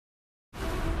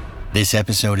This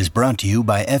episode is brought to you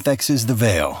by FX's The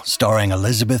Veil, starring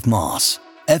Elizabeth Moss.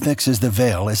 FX's The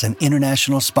Veil is an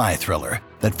international spy thriller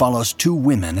that follows two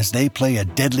women as they play a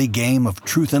deadly game of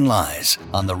truth and lies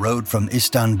on the road from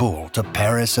Istanbul to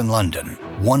Paris and London.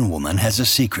 One woman has a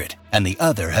secret, and the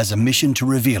other has a mission to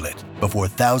reveal it before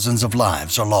thousands of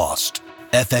lives are lost.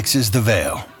 FX's The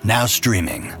Veil, now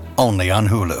streaming, only on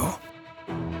Hulu.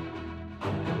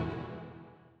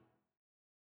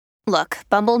 Look,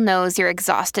 Bumble knows you're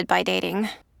exhausted by dating.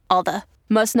 All the,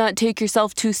 must not take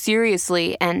yourself too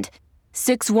seriously, and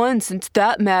 6'1" since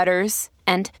that matters,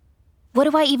 and what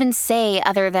do I even say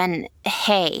other than,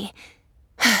 hey?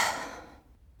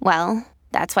 Well,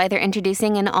 that's why they're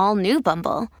introducing an all-new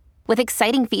Bumble, with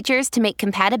exciting features to make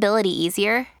compatibility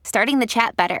easier, starting the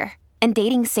chat better, and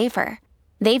dating safer.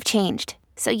 They've changed,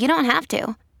 so you don't have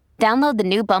to. Download the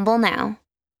new Bumble now.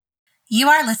 You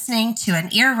are listening to an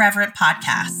Irreverent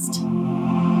podcast.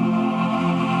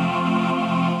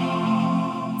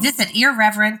 Visit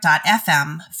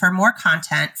irreverent.fm for more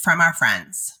content from our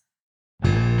friends.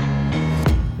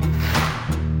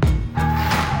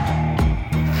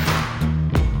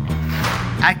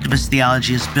 Activist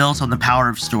theology is built on the power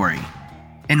of story,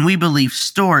 and we believe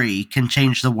story can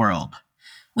change the world.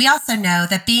 We also know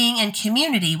that being in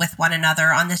community with one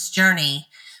another on this journey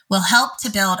will help to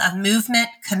build a movement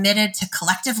committed to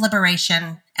collective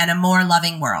liberation and a more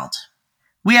loving world.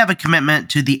 We have a commitment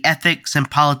to the ethics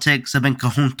and politics of en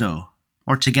conjunto,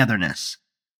 or togetherness.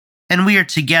 And we are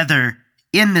together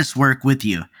in this work with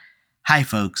you. Hi,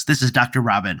 folks. This is Dr.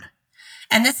 Robin.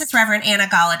 And this is Reverend Anna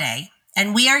Galladay,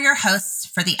 and we are your hosts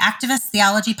for the Activist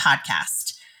Theology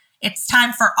Podcast. It's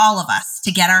time for all of us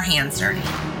to get our hands dirty.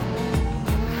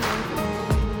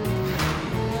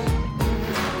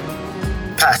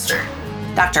 Pastor.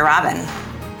 Dr. Robin.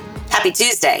 Happy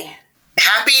Tuesday.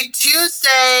 Happy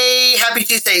Tuesday. Happy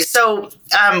Tuesday. So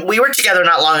we were together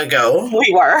not long ago.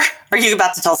 We were. Are you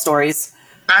about to tell stories?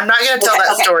 I'm not going to tell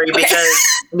that story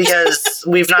because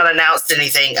we've not announced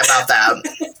anything about that.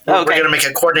 We're going to make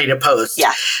a coordinated post.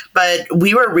 Yeah. But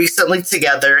we were recently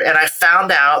together, and I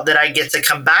found out that I get to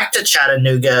come back to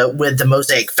Chattanooga with the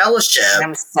Mosaic Fellowship.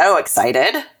 I'm so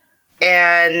excited.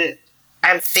 And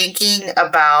I'm thinking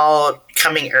about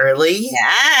coming early.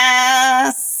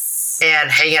 Yes.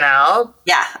 And hanging out.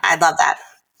 Yeah, I'd love that.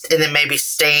 And then maybe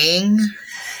staying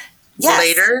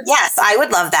later. Yes, I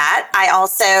would love that. I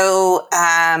also,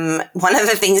 one of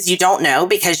the things you don't know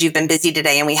because you've been busy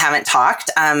today and we haven't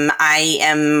talked, I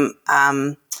am,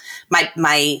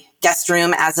 my guest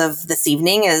room as of this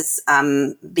evening is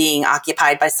being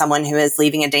occupied by someone who is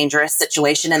leaving a dangerous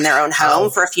situation in their own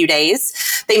home for a few days.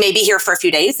 They may be here for a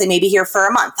few days. They may be here for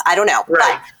a month. I don't know.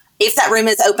 Right. But if that room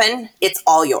is open, it's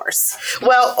all yours.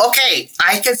 Well, okay.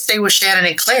 I could stay with Shannon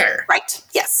and Claire. Right.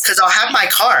 Yes. Because I'll have my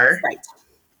car. Right.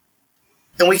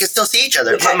 And we can still see each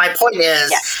other. Okay. But my point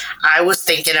is, yes. I was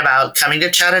thinking about coming to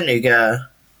Chattanooga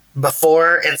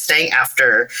before and staying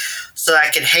after so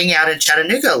I could hang out in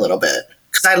Chattanooga a little bit.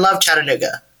 Because I love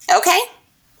Chattanooga. Okay.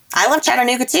 I love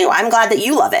Chattanooga too. I'm glad that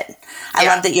you love it. I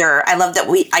love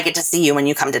that I get to see you when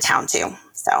you come to town too.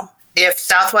 So if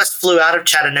Southwest flew out of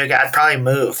Chattanooga, I'd probably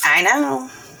move. I know.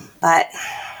 But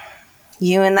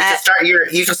you and that.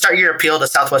 You can start your appeal to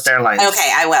Southwest Airlines.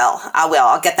 Okay, I will.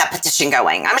 I'll get that petition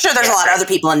going. I'm sure there's a lot of other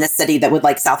people in this city that would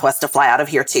like Southwest to fly out of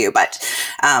here too. But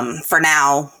for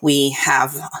now, we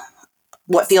have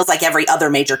what feels like every other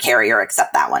major carrier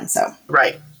except that one. So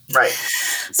Right.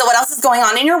 So what else is going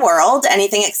on in your world?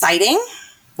 Anything exciting?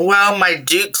 Well, my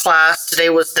Duke class, today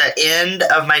was the end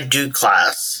of my Duke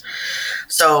class.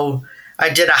 So I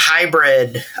did a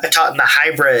hybrid. I taught in the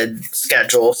hybrid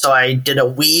schedule. So I did a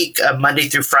week of Monday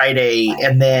through Friday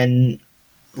and then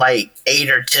like 8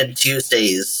 or 10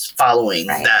 Tuesdays following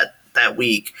that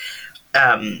week.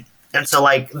 And so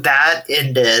like that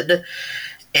ended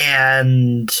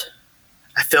and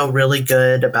I feel really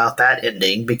good about that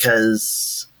ending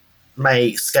because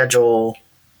my schedule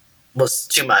was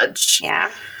too much. Yeah.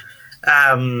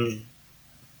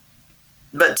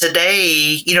 But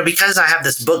today, because I have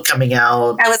this book coming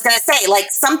out. I was going to say,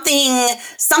 like,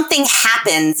 something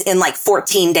happens in like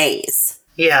 14 days.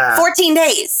 Yeah. 14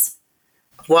 days.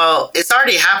 Well, it's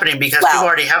already happening because people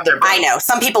already have their book. I know.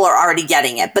 Some people are already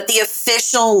getting it. But the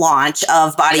official launch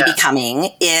of Body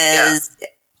Becoming is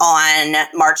on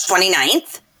March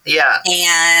 29th. Yeah.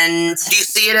 And do you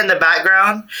see it in the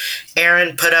background?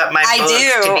 Aaron put up my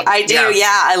book. I do.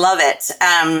 Yeah, I love it.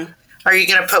 Are you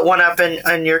going to put one up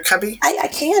in your cubby? I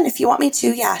can if you want me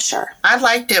to. Yeah, sure. I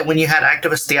liked it when you had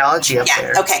Activist Theology up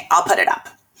there. Okay. I'll put it up.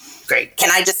 Great. Can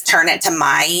I just turn it to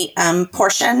my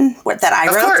portion that I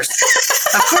wrote?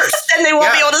 Of course. Then they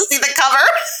won't be able to see the cover.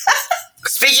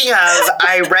 Speaking speaking of,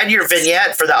 I read your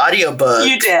vignette for the audiobook.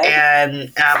 You did.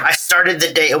 And I started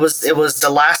the day, it was the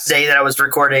last day that I was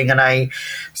recording, and I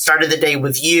started the day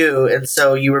with you. And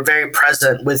so you were very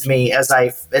present with me as I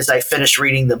finished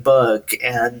reading the book.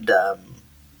 And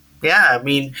yeah, I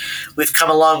mean, we've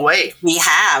come a long way. We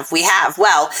have.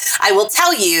 Well, I will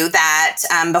tell you that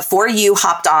before you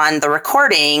hopped on the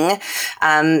recording,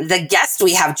 the guest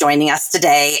we have joining us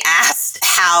today asked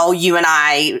how you and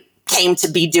I came to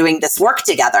be doing this work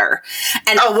together.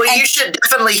 And you should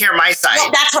definitely hear my side.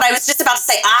 Well, that's what I was just about to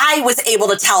say. I was able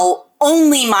to tell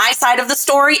only my side of the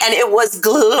story, and it was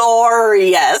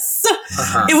glorious.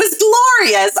 Uh-huh. It was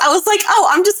glorious. I was like, oh,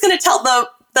 I'm just going to tell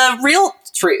the real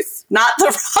truth, not the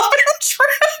Robin truth.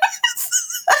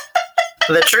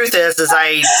 The truth is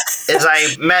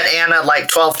I met Anna like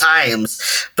 12 times,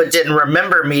 but didn't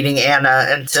remember meeting Anna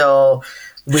until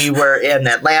we were in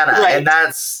Atlanta. Right. And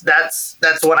that's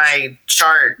when I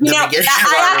chart the beginning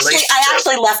of our relationship. I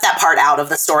actually left that part out of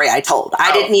the story I told.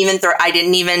 I didn't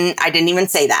even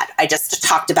say that. I just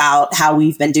talked about how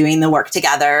we've been doing the work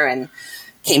together and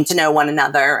came to know one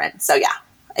another. And so,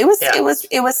 it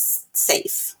was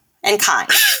safe and kind.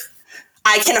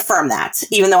 I can affirm that,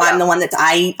 even though I'm the one that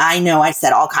I know I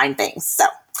said all kind things. So,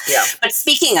 But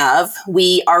speaking of,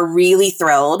 we are really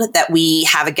thrilled that we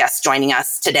have a guest joining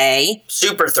us today.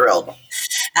 Super thrilled.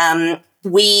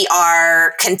 We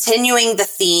are continuing the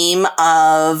theme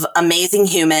of amazing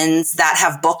humans that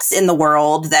have books in the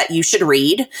world that you should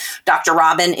read. Dr.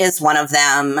 Robin is one of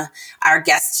them. Our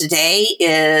guest today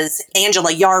is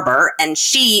Angela Yarber, and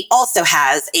she also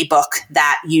has a book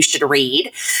that you should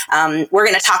read. We're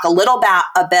going to talk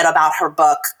a bit about her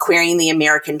book, Queering the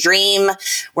American Dream.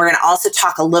 We're going to also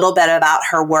talk a little bit about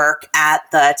her work at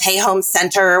the Tehom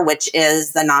Center, which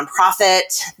is the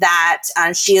nonprofit that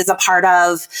she is a part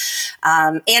of.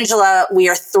 Angela, we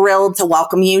are thrilled to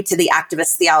welcome you to the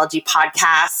Activist Theology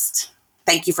Podcast.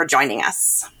 Thank you for joining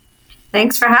us.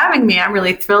 Thanks for having me. I'm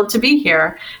really thrilled to be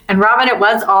here. And Robin, it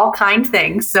was all kind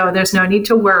things, so there's no need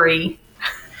to worry.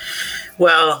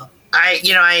 Well,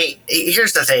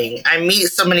 here's the thing. I meet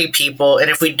so many people, and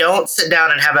if we don't sit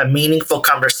down and have a meaningful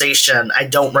conversation, I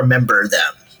don't remember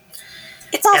them.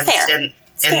 It's all fair.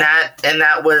 And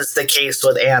that was the case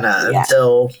with Anna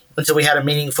until we had a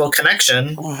meaningful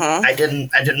connection. Mm-hmm. I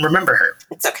didn't remember her.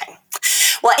 It's okay.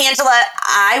 Well, Angela,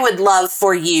 I would love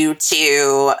for you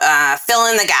to fill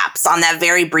in the gaps on that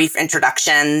very brief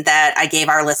introduction that I gave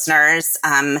our listeners.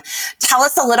 Tell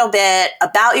us a little bit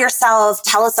about yourself.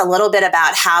 Tell us a little bit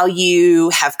about how you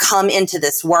have come into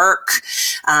this work,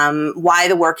 why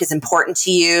the work is important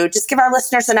to you. Just give our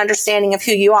listeners an understanding of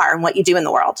who you are and what you do in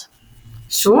the world.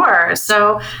 Sure.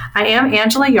 So I am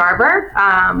Angela Yarber,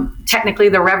 technically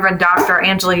the Reverend Dr.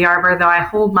 Angela Yarber, though I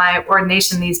hold my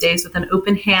ordination these days with an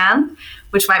open hand,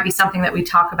 which might be something that we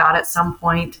talk about at some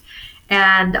point.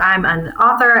 And I'm an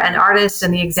author, an artist,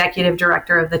 and the executive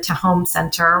director of the Tehom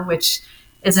Center, which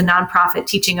is a nonprofit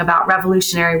teaching about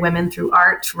revolutionary women through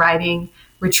art, writing,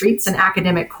 retreats, and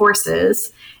academic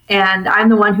courses. And I'm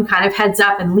the one who kind of heads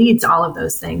up and leads all of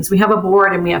those things. We have a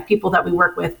board and we have people that we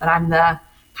work with, but I'm the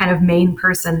kind of main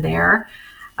person there.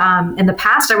 In the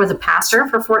past, I was a pastor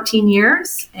for 14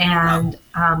 years and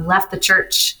left the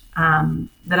church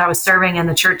that I was serving in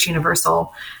the Church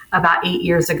Universal about 8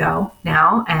 years ago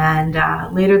now.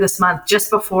 And later this month, just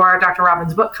before Dr.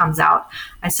 Robin's book comes out,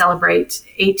 I celebrate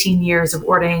 18 years of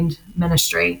ordained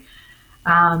ministry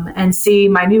and see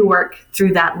my new work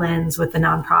through that lens with the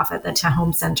nonprofit, the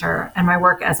Tehom Center, and my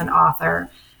work as an author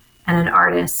and an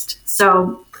artist.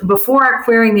 So before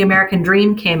Queering the American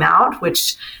Dream came out,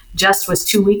 which just was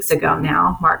 2 weeks ago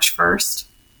now, March 1st,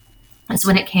 is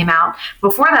when it came out.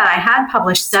 Before that, I had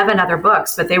published 7 other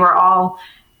books, but they were all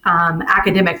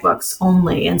academic books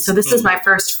only. And so this is my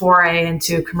first foray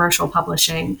into commercial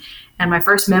publishing and my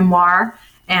first memoir.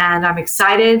 And I'm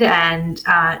excited and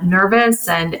nervous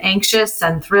and anxious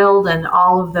and thrilled, and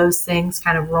all of those things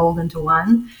kind of rolled into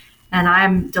one. And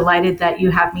I'm delighted that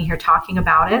you have me here talking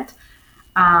about it.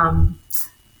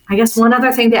 I guess one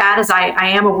other thing to add is I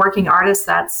am a working artist.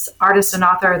 That's artist and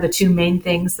author are the two main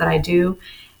things that I do.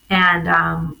 And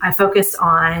I focus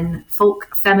on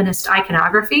folk feminist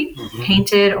iconography,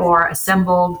 painted or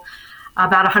assembled,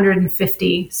 about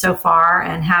 150 so far,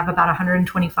 and have about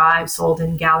 125 sold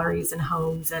in galleries and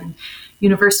homes and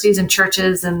universities and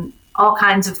churches and all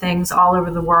kinds of things all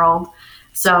over the world.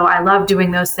 So I love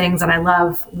doing those things, and I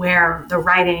love where the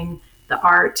writing, the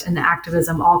art, and the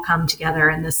activism all come together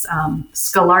in this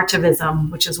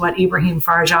scholartivism, which is what Ibrahim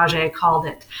Farajadeh called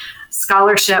it.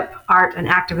 Scholarship, art, and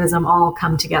activism all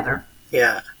come together.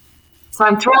 Yeah. So So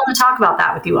I'm thrilled to talk about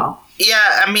that with you all.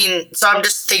 Yeah, I mean, so I'm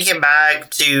just thinking back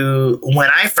to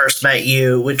when I first met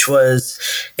you, which was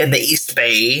in the East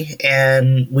Bay,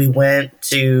 and we went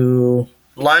to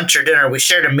lunch or dinner. We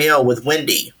shared a meal with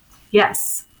Wendy.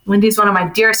 Yes. Wendy's one of my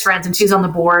dearest friends, and she's on the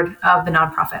board of the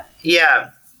nonprofit. Yeah,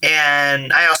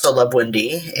 and I also love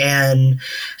Wendy. And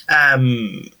I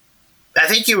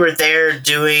think you were there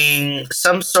doing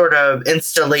some sort of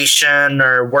installation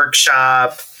or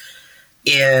workshop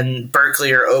in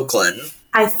Berkeley or Oakland.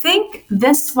 I think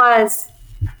this was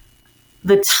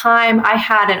the time I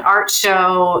had an art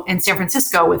show in San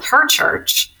Francisco with her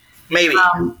church. Maybe.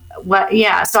 So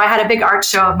I had a big art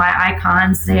show of my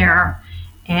icons there.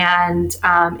 And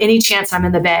any chance I'm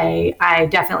in the Bay, I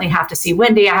definitely have to see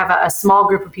Wendy. I have a small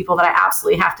group of people that I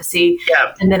absolutely have to see.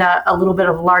 Yeah. And then a little bit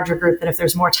of a larger group that if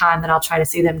there's more time, then I'll try to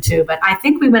see them too. But I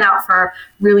think we went out for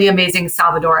really amazing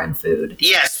Salvadoran food.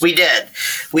 Yes, we did.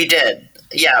 We did.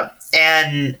 Yeah.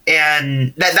 And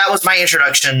that was my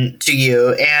introduction to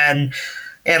you. And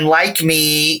like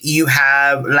me, you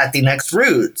have Latinx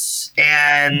roots.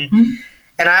 And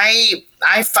and I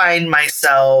find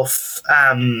myself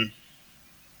and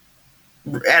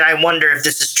I wonder if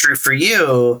this is true for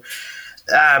you,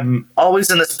 always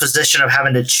in this position of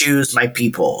having to choose my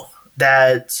people.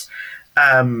 That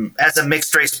as a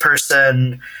mixed race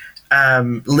person,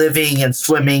 living and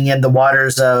swimming in the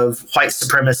waters of white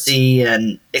supremacy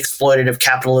and exploitative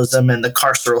capitalism and the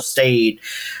carceral state,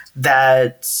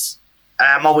 that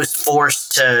I'm always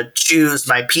forced to choose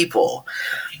my people.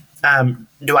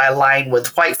 Do I align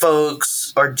with white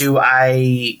folks or do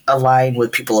I align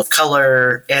with people of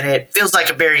color? And it feels like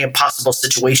a very impossible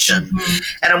situation.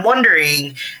 And I'm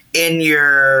wondering, in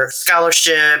your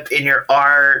scholarship, in your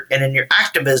art, and in your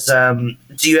activism,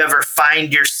 do you ever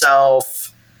find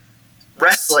yourself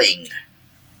wrestling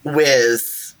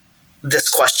with this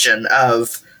question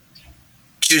of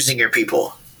choosing your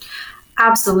people?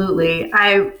 Absolutely.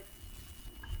 I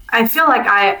feel like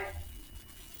I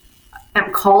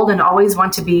am called and always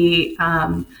want to be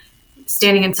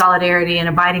standing in solidarity and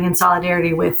abiding in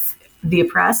solidarity with the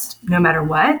oppressed, no matter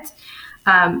what.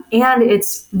 And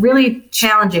it's really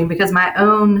challenging because my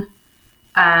own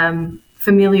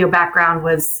familial background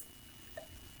was,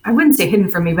 I wouldn't say hidden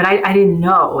from me, but I didn't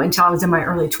know until I was in my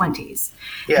early 20s.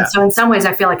 Yeah. And so in some ways,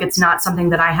 I feel like it's not something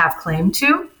that I have claim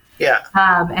to. Yeah.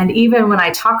 And even when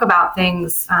I talk about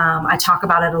things, I talk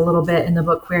about it a little bit in the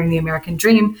book, Queering the American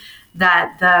Dream,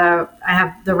 that I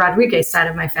have the Rodriguez side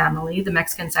of my family, the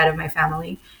Mexican side of my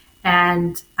family,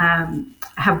 and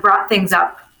have brought things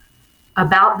up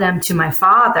about them to my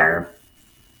father.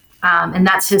 And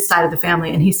that's his side of the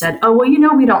family. And he said, oh,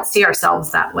 well, we don't see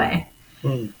ourselves that way.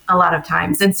 A lot of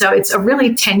times. And so it's a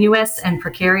really tenuous and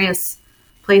precarious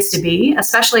place to be,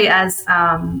 especially as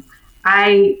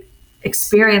I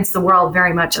experience the world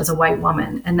very much as a white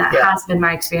woman. And that has been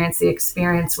my experience, the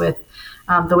experience with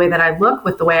the way that I look,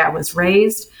 with the way I was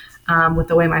raised, with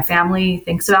the way my family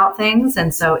thinks about things.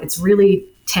 And so it's really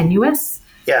tenuous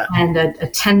and a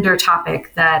tender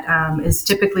topic that is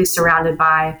typically surrounded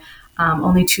by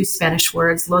only two Spanish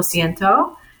words, lo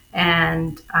siento,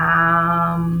 and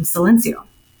silencio.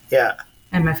 Yeah.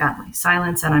 And my family,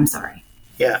 silence and I'm sorry.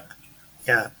 Yeah.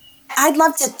 Yeah. I'd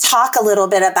love to talk a little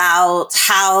bit about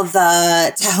how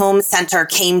the Tehom Center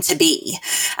came to be,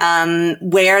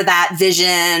 where that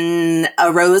vision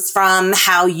arose from,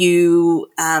 how you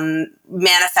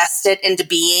manifest it into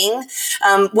being.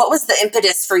 What was the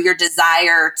impetus for your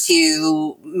desire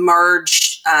to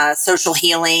merge social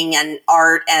healing and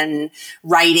art and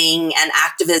writing and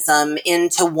activism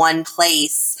into one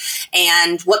place?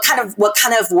 And what kind of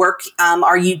work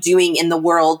are you doing in the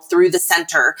world through the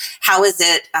center? How is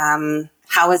it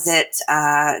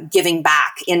giving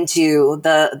back into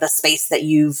the space that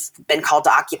you've been called to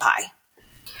occupy?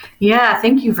 Yeah,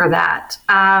 thank you for that.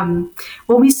 I've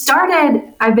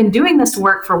been doing this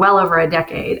work for well over a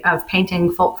decade of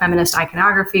painting folk feminist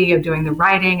iconography, of doing the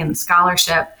writing and the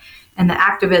scholarship and the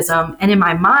activism. And in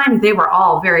my mind, they were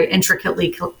all very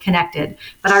intricately connected.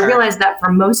 But I realized that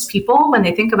for most people, when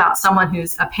they think about someone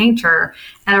who's a painter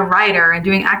and a writer and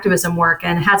doing activism work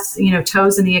and has,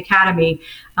 toes in the academy,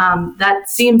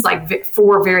 that seems like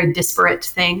four very disparate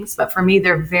things. But for me,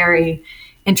 they're very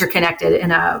interconnected in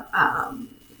a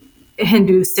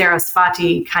Hindu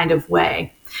Sarasvati kind of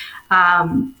way.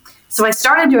 So I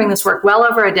started doing this work well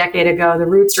over a decade ago. The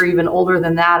roots are even older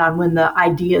than that on when the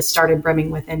ideas started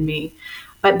brimming within me.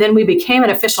 But then we became an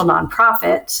official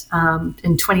nonprofit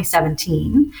in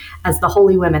 2017 as the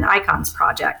Holy Women Icons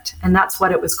Project. And that's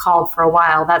what it was called for a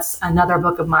while. That's another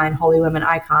book of mine, Holy Women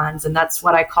Icons. And that's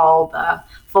what I call the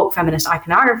folk feminist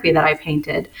iconography that I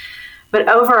painted. But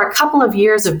over a couple of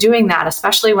years of doing that,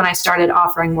 especially when I started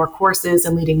offering more courses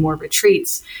and leading more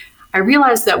retreats, I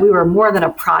realized that we were more than a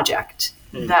project,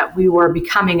 that we were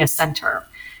becoming a center.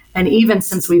 And even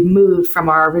since we've moved from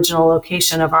our original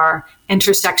location of our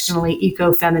intersectionally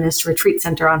eco-feminist retreat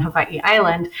center on Hawaii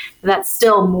Island, that's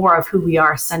still more of who we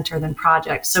are, center than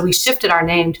project. So we shifted our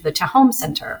name to the Te Home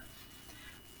Center.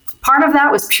 Part of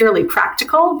that was purely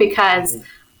practical because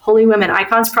Holy Women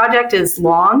Icons Project is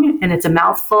long and it's a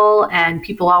mouthful, and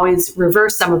people always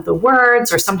reverse some of the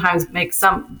words or sometimes make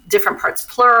some different parts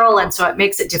plural. And so it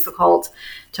makes it difficult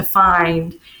to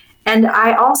find. And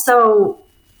I also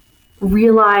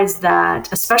realized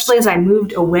that, especially as I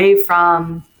moved away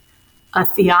from a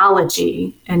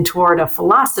theology and toward a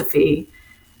philosophy,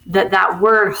 that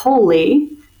word holy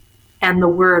and the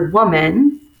word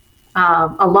woman,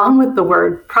 along with the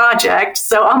word project,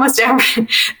 so almost every,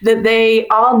 that they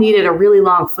all needed a really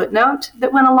long footnote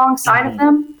that went alongside of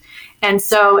them. And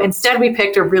so instead we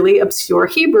picked a really obscure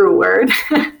Hebrew word,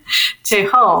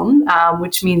 tehom,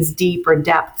 which means deep or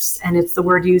depths. And it's the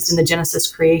word used in the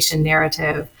Genesis creation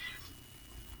narrative.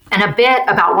 And a bit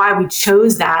about why we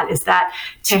chose that is that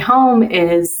tehom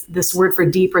is this word for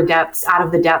deep or depths. Out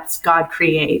of the depths, God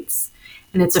creates.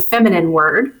 And it's a feminine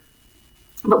word.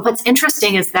 But what's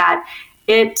interesting is that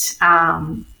it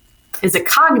is a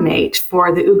cognate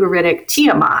for the Ugaritic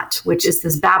Tiamat, which is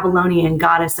this Babylonian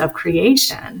goddess of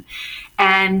creation.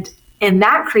 And in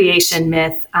that creation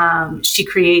myth, she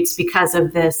creates because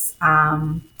of this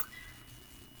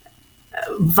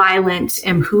violent,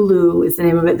 Mhulu is the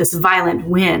name of it, this violent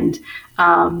wind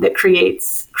that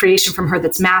creates creation from her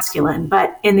that's masculine.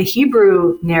 But in the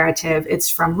Hebrew narrative,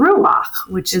 it's from Ruach,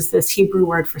 which is this Hebrew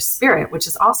word for spirit, which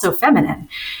is also feminine.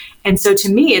 And so to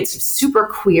me, it's super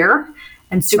queer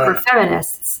and super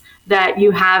feminists that you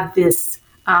have this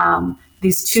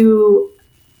these two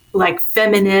like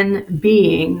feminine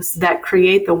beings that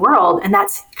create the world. And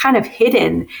that's kind of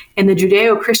hidden in the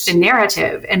Judeo-Christian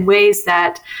narrative in ways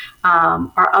that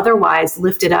are otherwise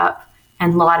lifted up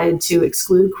and lauded to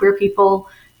exclude queer people,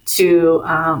 to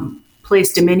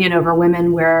place dominion over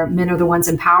women where men are the ones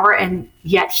in power. And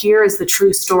yet here is the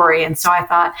true story. And so I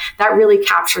thought that really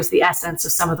captures the essence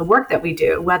of some of the work that we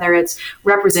do, whether it's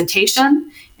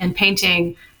representation and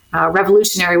painting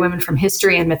revolutionary women from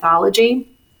history and mythology,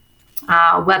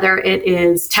 whether it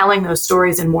is telling those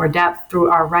stories in more depth through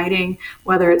our writing,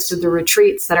 whether it's through the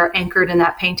retreats that are anchored in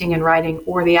that painting and writing,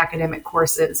 or the academic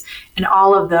courses. And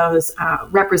all of those,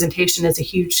 representation is a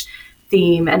huge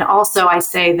theme. And also I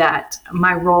say that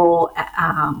my role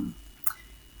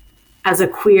as a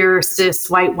queer, cis,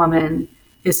 white woman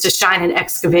is to shine an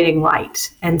excavating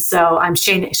light. And so I'm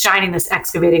shining this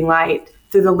excavating light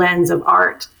through the lens of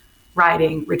art,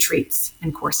 writing, retreats,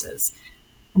 and courses.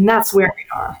 And that's where we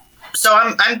are. So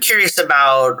I'm curious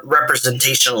about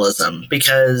representationalism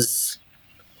because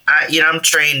I'm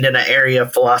trained in an area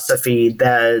of philosophy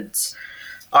that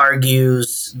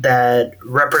argues that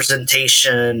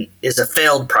representation is a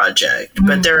failed project. Mm-hmm.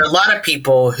 But there are a lot of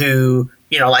people who,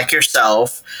 like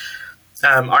yourself,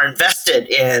 are invested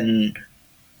in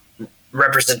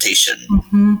representation.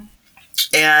 Mm-hmm.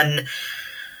 And,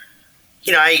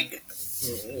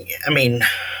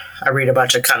 I read a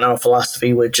bunch of continental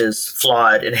philosophy, which is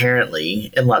flawed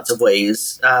inherently in lots of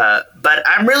ways. But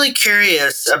I'm really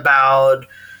curious about,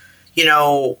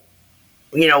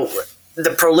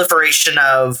 the proliferation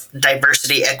of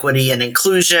diversity, equity, and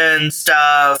inclusion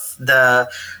stuff, the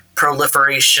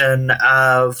proliferation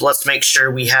of let's make sure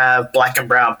we have Black and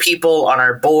brown people on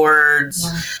our boards.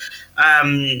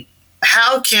 Yeah.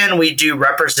 How can we do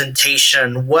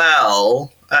representation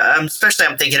well? Especially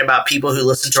I'm thinking about people who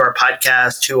listen to our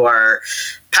podcast who are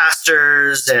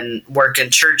pastors and work in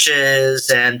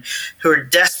churches and who are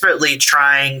desperately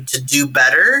trying to do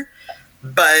better,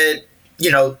 but,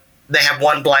 they have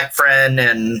one Black friend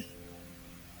and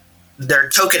they're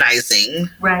tokenizing,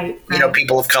 right.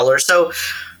 People of color. So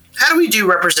how do we do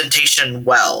representation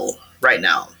well right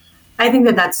now? I think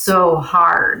that that's so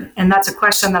hard. And that's a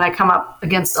question that I come up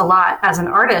against a lot as an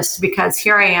artist, because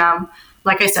here I am,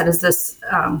 like I said, as this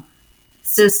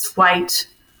cis, white,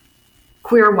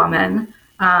 queer woman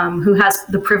who has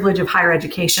the privilege of higher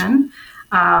education.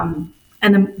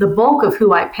 And the bulk of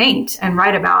who I paint and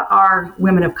write about are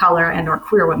women of color and or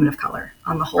queer women of color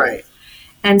on the whole. Right.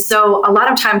 And so a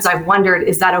lot of times I've wondered,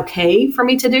 is that okay for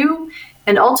me to do?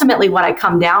 And ultimately what I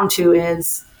come down to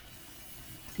is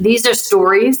these are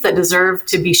stories that deserve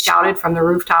to be shouted from the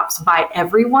rooftops by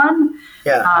everyone.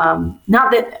 Yeah.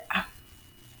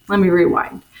 Let me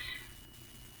rewind.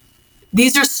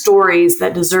 These are stories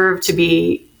that deserve to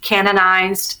be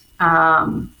canonized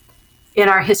in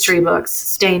our history books,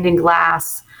 stained in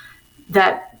glass,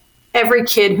 that every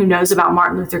kid who knows about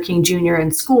Martin Luther King Jr.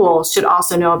 in school should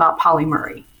also know about Pauli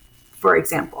Murray, for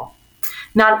example.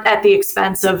 Not at the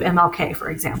expense of MLK, for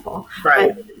example.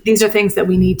 Right. But these are things that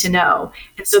we need to know.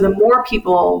 And so the more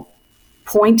people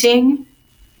pointing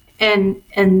in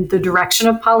the direction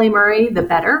of Pauli Murray, the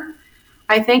better.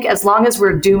 I think, as long as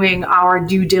we're doing our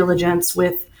due diligence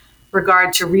with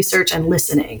regard to research and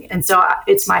listening. And so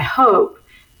it's my hope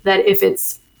that if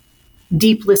it's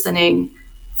deep listening,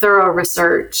 thorough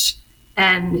research,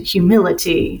 and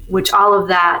humility, which all of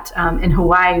that in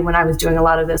Hawaii, when I was doing a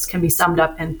lot of this, can be summed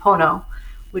up in pono,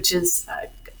 which is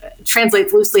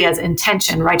translates loosely as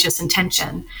intention, righteous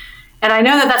intention. And I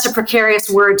know that that's a precarious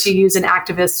word to use in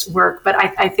activist work, but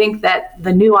I think that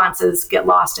the nuances get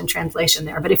lost in translation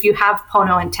there. But if you have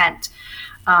pono intent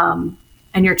and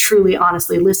you're truly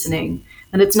honestly listening,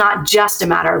 then it's not just a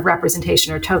matter of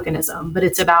representation or tokenism, but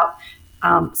it's about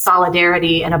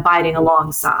solidarity and abiding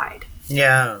alongside.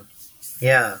 Yeah.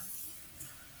 Yeah.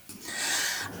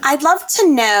 I'd love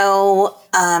to know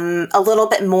a little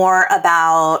bit more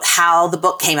about how the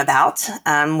book came about.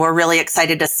 We're really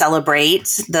excited to celebrate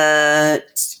the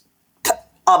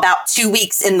about 2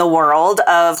 weeks in the world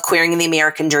of Queering the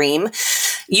American Dream.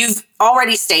 You've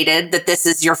already stated that this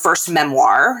is your first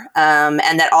memoir,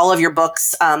 and that all of your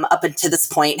books up until this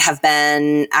point have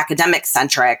been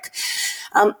academic-centric.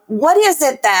 What is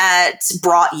it that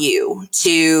brought you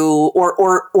to,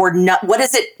 what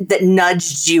is it that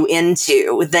nudged you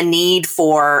into the need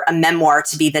for a memoir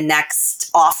to be the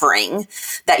next offering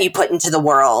that you put into the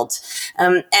world?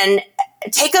 And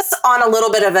take us on a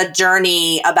little bit of a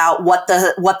journey about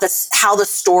how the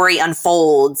story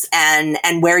unfolds and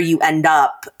where you end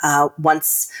up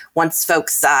once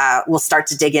folks will start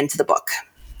to dig into the book.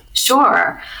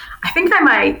 Sure. I think I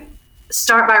might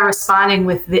start by responding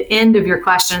with the end of your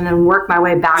question and then work my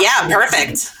way back. Yeah,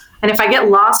 perfect. And if I get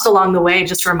lost along the way,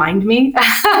 just remind me if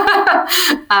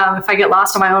I get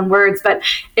lost on my own words. But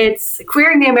it's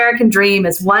Queering the American Dream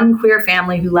is one queer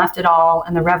family who left it all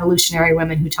and the revolutionary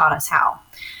women who taught us how.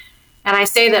 And I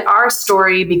say that our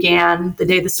story began the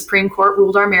day the Supreme Court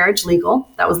ruled our marriage legal.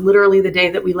 That was literally the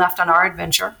day that we left on our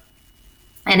adventure.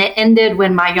 And it ended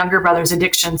when my younger brother's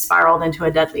addiction spiraled into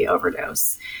a deadly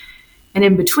overdose. And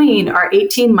in between are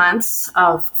 18 months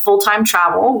of full-time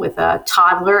travel with a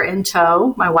toddler in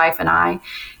tow, my wife and I,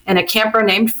 and a camper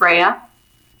named Freya.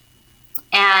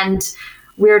 And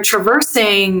we're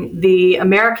traversing the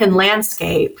American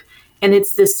landscape, and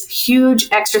it's this huge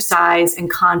exercise in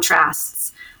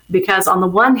contrasts. Because on the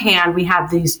one hand, we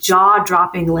have these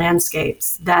jaw-dropping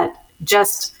landscapes that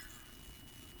just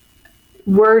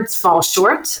words fall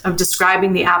short of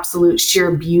describing the absolute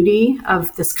sheer beauty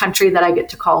of this country that I get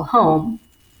to call home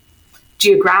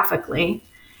geographically.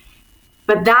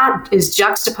 But that is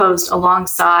juxtaposed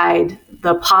alongside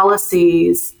the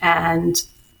policies and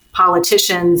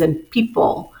politicians and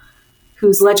people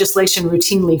whose legislation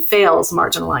routinely fails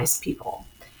marginalized people.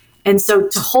 And so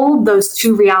to hold those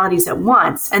two realities at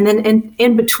once, and then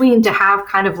in between to have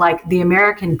kind of like the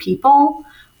American people,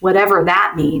 whatever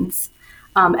that means,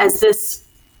 as this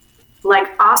like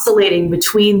oscillating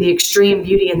between the extreme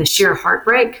beauty and the sheer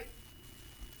heartbreak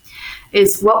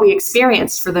is what we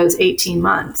experienced for those 18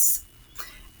 months.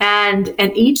 And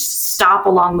each stop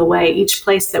along the way, each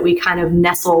place that we kind of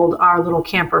nestled our little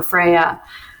camper Freya,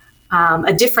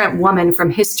 a different woman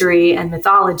from history and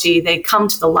mythology, they come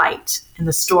to the light in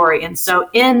the story. And so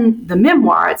in the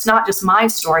memoir, it's not just my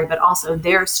story, but also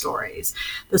their stories.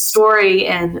 The story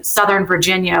in Southern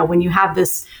Virginia, when you have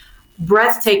this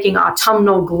breathtaking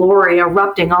autumnal glory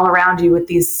erupting all around you with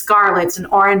these scarlets and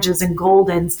oranges and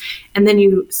goldens, and then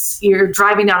you're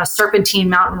driving down a serpentine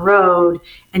mountain road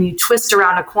and you twist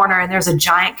around a corner and there's a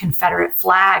giant Confederate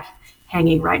flag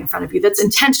hanging right in front of you that's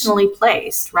intentionally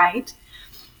placed, right?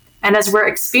 And as we're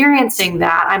experiencing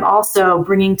that, I'm also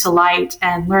bringing to light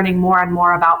and learning more and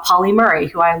more about Pauli Murray,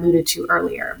 who I alluded to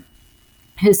earlier.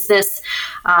 Who's this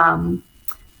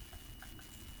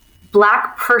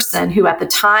Black person who at the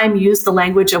time used the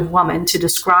language of woman to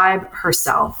describe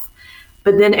herself.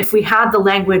 But then if we had the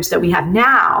language that we have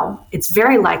now, it's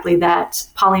very likely that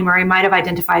Pauli Murray might have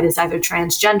identified as either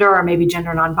transgender or maybe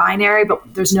gender non-binary,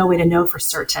 but there's no way to know for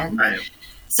certain. Right.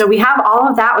 So we have all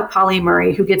of that with Pauli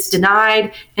Murray, who gets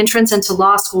denied entrance into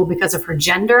law school because of her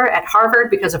gender at Harvard,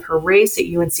 because of her race at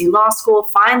UNC Law School,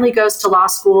 finally goes to law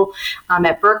school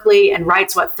at Berkeley and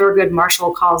writes what Thurgood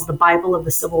Marshall calls the Bible of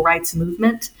the Civil Rights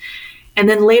Movement. And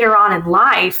then later on in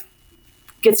life,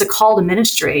 gets a call to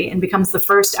ministry and becomes the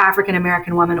first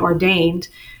African-American woman ordained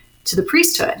to the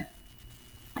priesthood.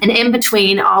 And in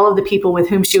between, all of the people with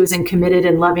whom she was in committed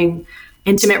and loving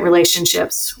intimate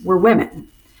relationships were women.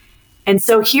 And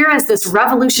so here is this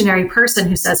revolutionary person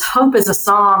who says, hope is a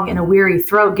song in a weary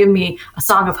throat. Give me a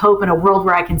song of hope in a world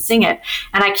where I can sing it.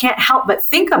 And I can't help but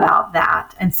think about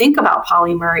that and think about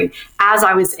Pauli Murray as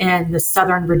I was in the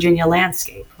Southern Virginia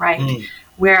landscape, right?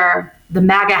 Where the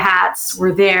MAGA hats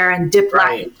were there and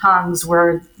diplomatic tongues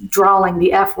were drawling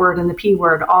the F word and the P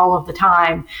word all of the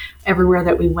time, everywhere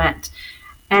that we went.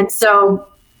 And so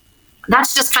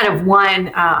that's just kind of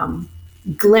one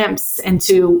glimpse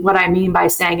into what I mean by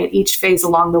saying at each phase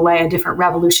along the way, a different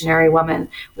revolutionary woman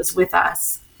was with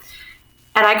us.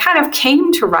 And I kind of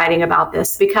came to writing about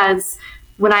this because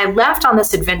when I left on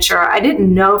this adventure, I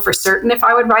didn't know for certain if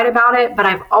I would write about it, but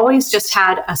I've always just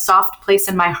had a soft place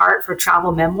in my heart for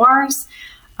travel memoirs,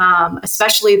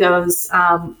 especially those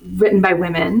written by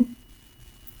women.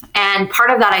 And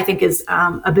part of that, I think, is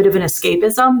a bit of an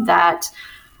escapism that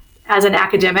as an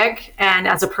academic and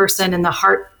as a person in the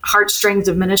heartstrings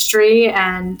of ministry,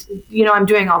 and, you know, I'm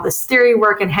doing all this theory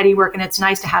work and heady work, and it's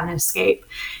nice to have an escape.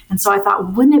 And so I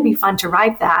thought, wouldn't it be fun to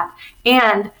write that?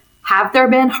 And have there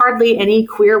been hardly any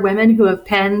queer women who have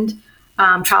penned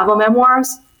travel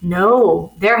memoirs?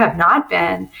 No, there have not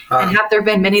been. And have there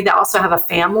been many that also have a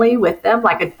family with them,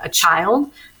 like a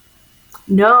child?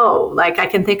 No, like I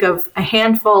can think of a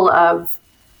handful of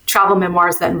travel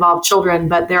memoirs that involve children,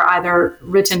 but they're either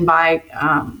written by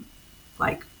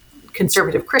like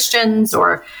conservative Christians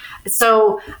or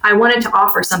so I wanted to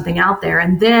offer something out there.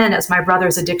 And then as my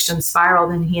brother's addiction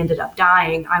spiraled and he ended up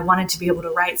dying, I wanted to be able to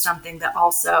write something that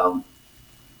also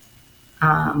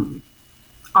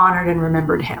honored and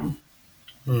remembered him.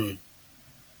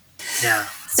 Yeah.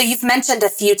 So you've mentioned a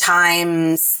few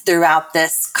times throughout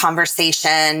this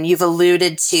conversation, you've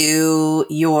alluded to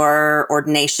your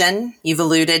ordination. You've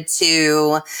alluded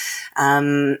to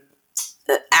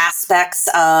aspects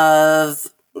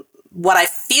of what I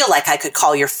feel like I could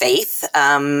call your faith,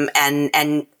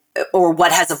 and or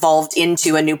what has evolved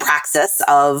into a new praxis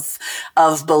of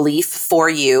belief for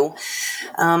you.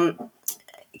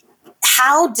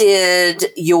 How did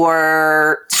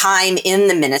your time in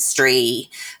the ministry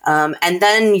and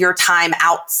then your time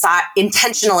outside,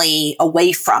 intentionally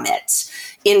away from it,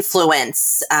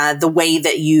 influence the way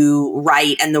that you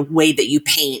write and the way that you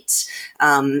paint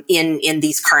in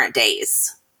these current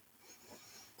days?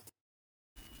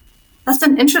 That's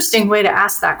an interesting way to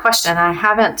ask that question. I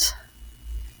haven't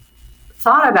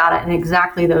thought about it in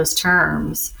exactly those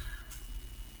terms.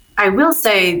 I will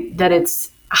say that it's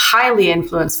highly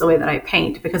influenced the way that I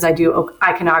paint because I do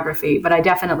iconography, but I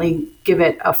definitely give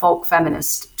it a folk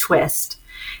feminist twist.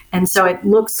 And so it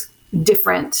looks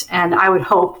different and I would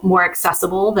hope more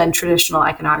accessible than traditional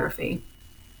iconography.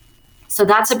 So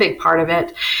that's a big part of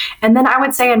it. And then I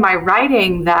would say in my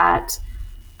writing that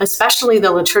especially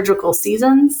the liturgical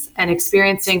seasons and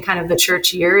experiencing kind of the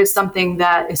church year is something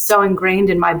that is so ingrained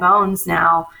in my bones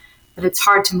now that it's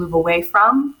hard to move away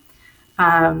from.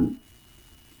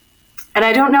 And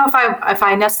I don't know if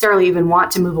I necessarily even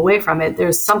want to move away from it.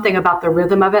 There's something about the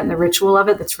rhythm of it and the ritual of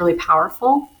it that's really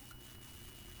powerful.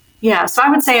 Yeah, so I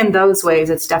would say in those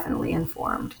ways, it's definitely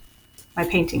informed my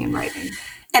painting and writing.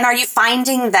 And are you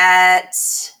finding that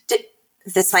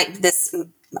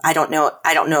I don't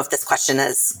know if this question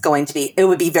is going to be, it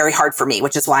would be very hard for me,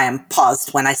 which is why I'm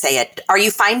paused when I say it. Are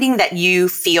you finding that you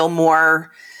feel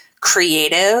more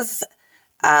creative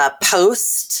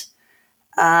post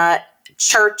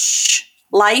church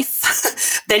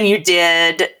life than you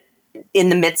did in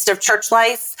the midst of church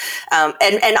life?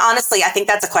 And honestly, I think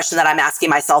that's a question that I'm asking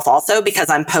myself also because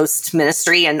I'm post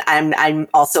ministry and I'm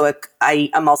also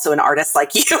an artist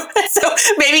like you. So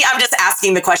maybe I'm just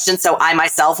asking the question so I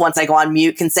myself, once I go on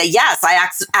mute, can say, yes, I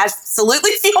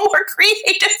absolutely feel more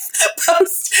creative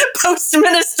post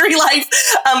ministry life.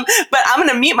 But I'm going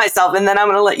to mute myself and then I'm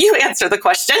going to let you answer the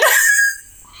question.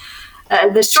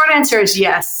 The short answer is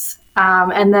yes.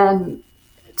 And then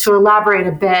to elaborate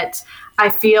a bit, I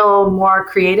feel more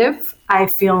creative, I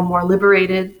feel more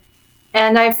liberated,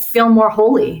 and I feel more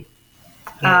holy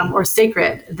or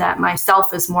sacred, that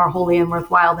myself is more holy and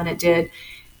worthwhile than it did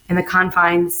in the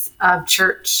confines of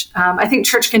church. I think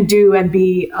church can do and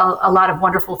be a lot of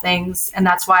wonderful things, and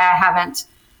that's why I haven't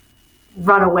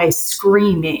run away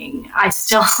screaming. I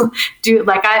still do,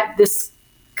 this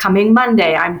coming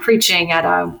Monday, I'm preaching at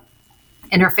a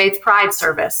Interfaith Pride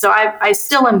service. So I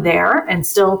still am there and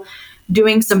still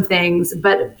doing some things,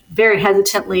 but very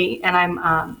hesitantly. And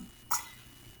I'm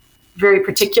very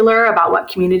particular about what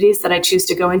communities that I choose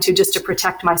to go into just to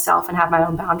protect myself and have my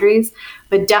own boundaries.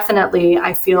 But definitely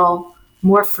I feel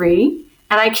more free.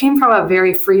 And I came from a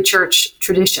very free church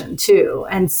tradition too.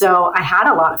 And so I had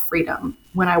a lot of freedom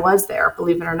when I was there,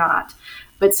 believe it or not.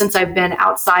 But since I've been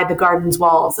outside the garden's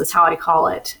walls, is how I call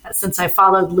it, since I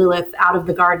followed Lilith out of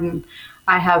the garden,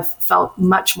 I have felt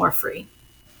much more free.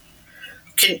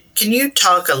 Can you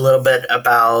talk a little bit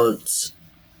about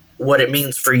what it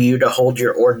means for you to hold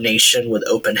your ordination with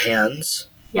open hands?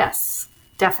 Yes,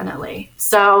 definitely.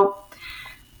 So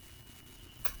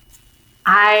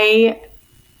I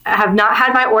have not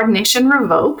had my ordination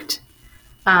revoked.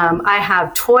 I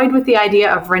have toyed with the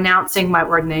idea of renouncing my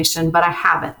ordination, but I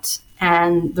haven't.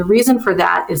 And the reason for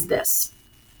that is this.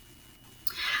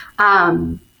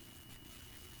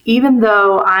 Even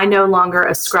though I no longer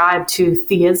ascribe to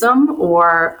theism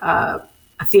or a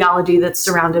theology that's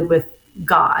surrounded with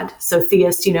God, so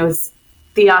theist,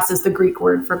 theos is the Greek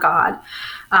word for God.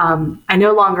 I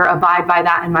no longer abide by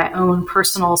that in my own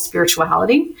personal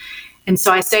spirituality. And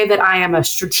so I say that I am a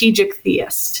strategic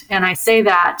theist. And I say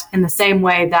that in the same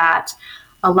way that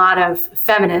a lot of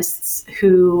feminists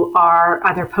who are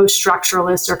either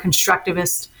post-structuralist or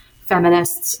constructivist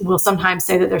feminists will sometimes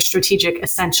say that they're strategic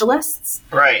essentialists.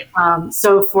 Right.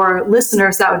 So for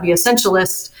listeners, that would be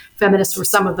essentialist. Feminists were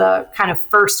some of the kind of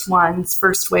first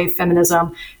wave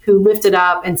feminism, who lifted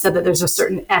up and said that there's a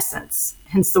certain essence,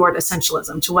 hence the word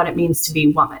essentialism, to what it means to be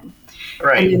woman.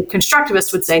 Right. And the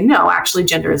constructivists would say, no, actually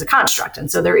gender is a construct. And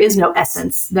so there is no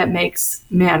essence that makes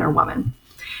man or woman.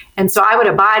 And so I would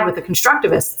abide with the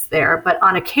constructivists there. But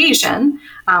on occasion,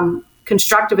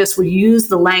 constructivists would use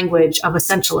the language of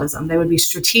essentialism. They would be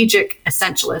strategic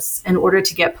essentialists in order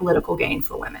to get political gain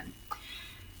for women.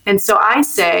 And so I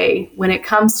say, when it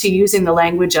comes to using the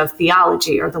language of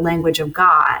theology or the language of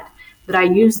God, that I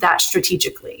use that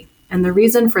strategically. And the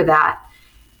reason for that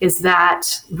is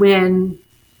that when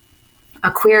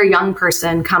a queer young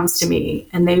person comes to me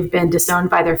and they've been disowned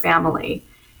by their family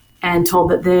and told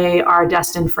that they are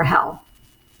destined for hell,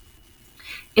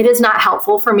 it is not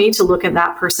helpful for me to look at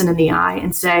that person in the eye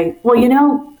and say,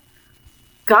 well,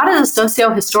 God is a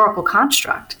socio-historical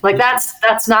construct. Like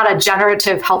that's not a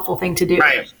generative, helpful thing to do.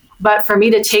 Right. But for me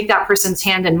to take that person's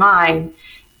hand in mine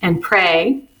and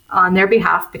pray on their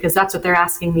behalf, because that's what they're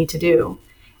asking me to do,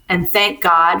 and thank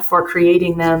God for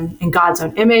creating them in God's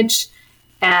own image,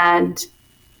 and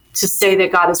to say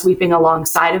that God is weeping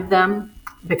alongside of them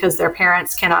because their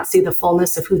parents cannot see the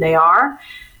fullness of who they are,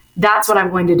 that's what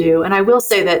I'm going to do. And I will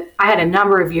say that I had a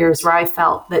number of years where I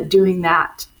felt that doing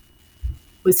that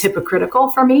was hypocritical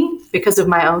for me because of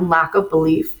my own lack of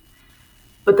belief.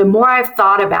 But the more I've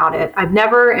thought about it, I've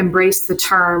never embraced the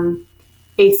term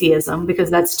atheism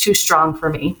because that's too strong for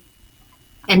me,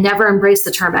 and never embraced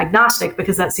the term agnostic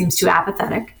because that seems too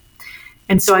apathetic.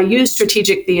 And so I use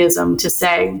strategic theism to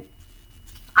say,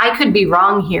 I could be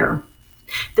wrong here.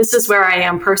 This is where I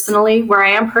am personally. Where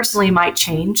I am personally might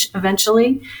change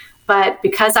eventually, but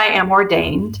because I am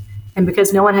ordained, and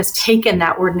because no one has taken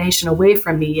that ordination away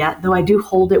from me yet, though I do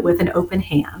hold it with an open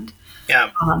hand,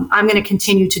 I'm going to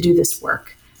continue to do this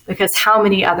work, because how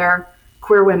many other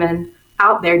queer women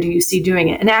out there do you see doing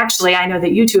it? And actually, I know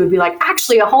that you two would be like,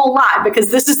 actually a whole lot,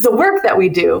 because this is the work that we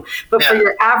do. But for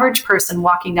your average person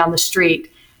walking down the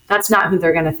street, that's not who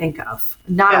they're going to think of.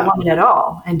 Not a woman at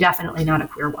all, and definitely not a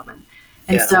queer woman.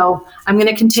 And so I'm going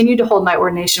to continue to hold my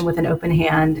ordination with an open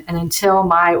hand. And until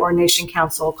my ordination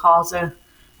council calls a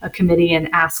committee and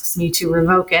asks me to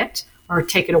revoke it or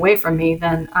take it away from me,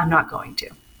 then I'm not going to.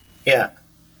 Yeah.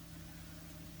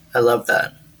 I love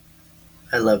that.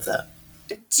 I love that.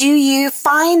 Do you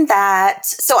find that,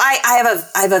 so I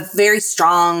have a very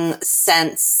strong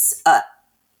sense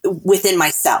within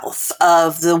myself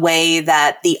of the way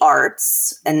that the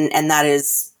arts, and that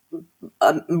is,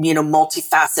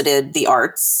 multifaceted, the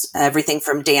arts, everything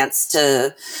from dance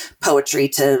to poetry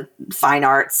to fine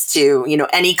arts to,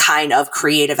 any kind of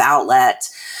creative outlet,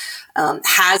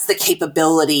 has the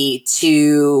capability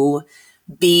to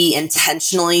be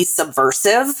intentionally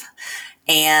subversive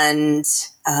and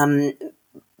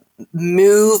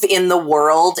move in the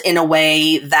world in a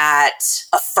way that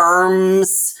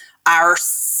affirms our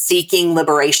seeking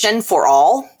liberation for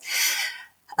all.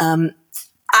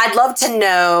 I'd love to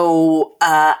know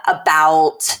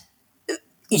about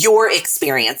your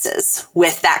experiences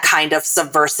with that kind of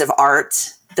subversive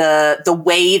art, the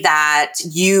way that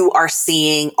you are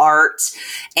seeing art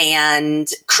and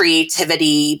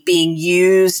creativity being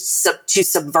used to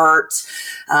subvert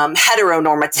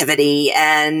heteronormativity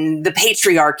and the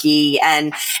patriarchy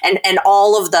and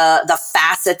all of the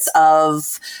facets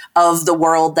of the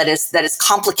world that is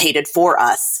complicated for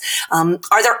us.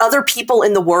 Are there other people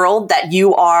in the world that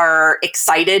you are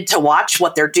excited to watch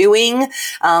what they're doing?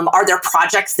 Are there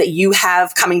projects that you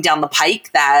have coming down the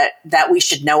pike that we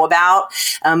should know about?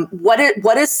 What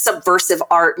does subversive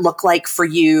art look like for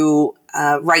you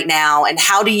right now? And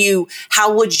how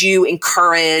would you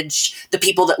encourage the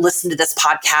people that listen to this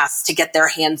podcast to get their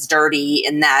hands dirty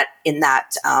in that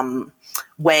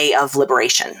way of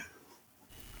liberation?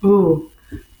 Ooh,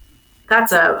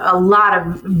 that's a lot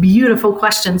of beautiful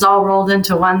questions all rolled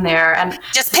into one there. And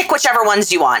just pick whichever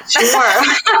ones you want. Sure.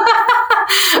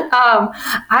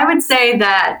 I would say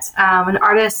that an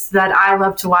artist that I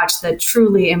love to watch that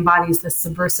truly embodies the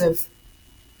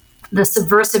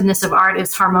subversiveness of art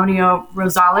is Harmonio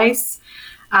Rosales.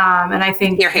 And I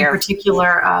think in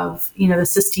particular of, the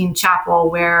Sistine Chapel,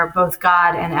 where both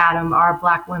God and Adam are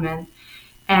Black women.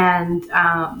 And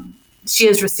she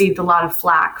has received a lot of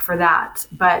flack for that.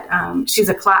 But she's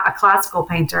a classical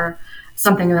painter,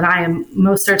 something that I am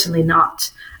most certainly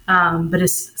not, but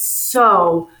is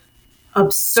so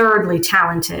absurdly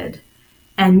talented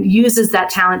and uses that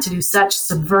talent to do such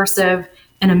subversive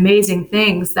and amazing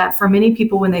things that for many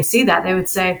people, when they see that, they would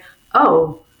say,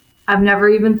 oh, I've never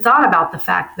even thought about the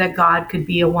fact that God could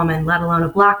be a woman, let alone a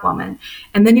Black woman.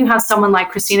 And then you have someone like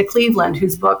Christina Cleveland,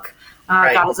 whose book,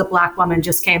 God is a Black Woman,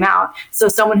 just came out. So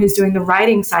someone who's doing the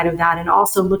writing side of that and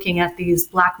also looking at these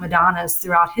Black Madonnas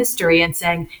throughout history and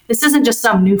saying, this isn't just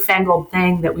some newfangled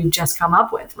thing that we've just come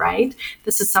up with, right?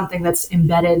 This is something that's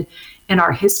embedded in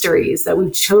our histories that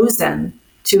we've chosen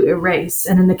to erase.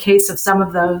 And in the case of some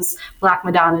of those Black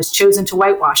Madonnas, chosen to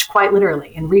whitewash quite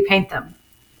literally and repaint them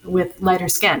with lighter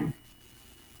skin.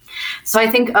 So I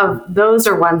think of those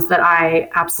are ones that I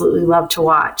absolutely love to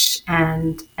watch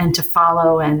and to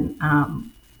follow and,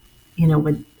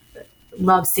 would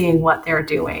love seeing what they're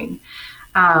doing.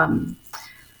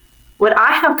 What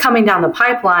I have coming down the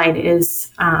pipeline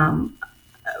is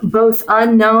both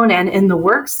unknown and in the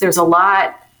works. There's a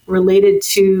lot related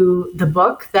to the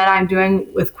book that I'm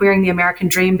doing with Queering the American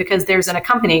Dream, because there's an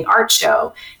accompanying art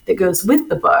show that goes with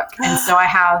the book. And so I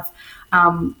have,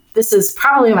 this is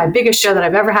probably my biggest show that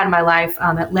I've ever had in my life,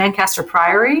 at Lancaster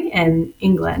Priory in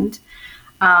England.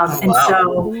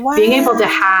 So being able to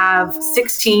have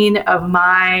 16 of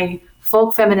my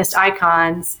folk feminist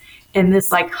icons in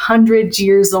this 100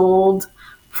 years old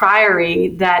priory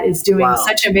that is doing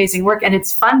such amazing work. And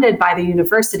it's funded by the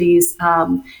university's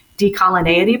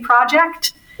Decoloniality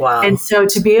project. Wow. And so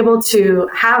to be able to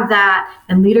have that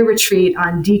and lead a retreat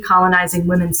on decolonizing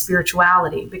women's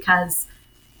spirituality, because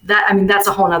that's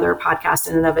a whole nother podcast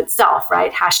in and of itself,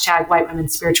 right? # white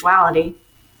women's spirituality.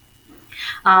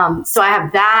 So I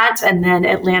have that. And then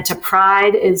Atlanta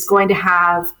Pride is going to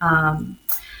have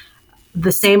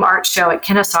the same art show at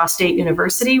Kennesaw State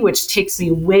University, which takes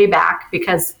me way back,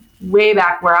 because way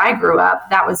back where I grew up,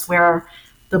 that was where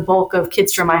the bulk of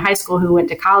kids from my high school who went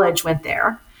to college went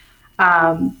there.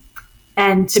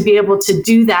 And to be able to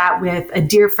do that with a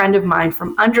dear friend of mine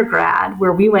from undergrad,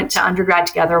 where we went to undergrad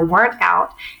together, weren't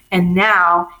out. And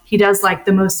now he does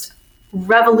the most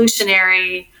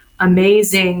revolutionary,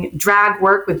 amazing drag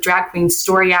work with Drag Queen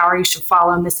Story Hour. You should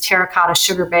follow Miss Terracotta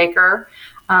Sugar Baker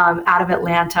out of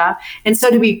Atlanta. And so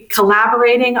to be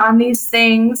collaborating on these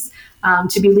things,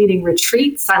 to be leading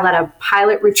retreats. I led a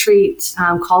pilot retreat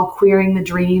called Queering the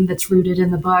Dream that's rooted in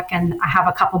the book, and I have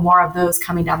a couple more of those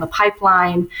coming down the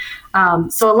pipeline.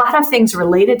 So a lot of things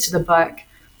related to the book.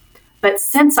 But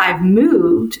since I've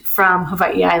moved from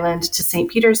Hawaii Island to St.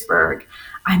 Petersburg,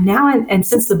 I'm now and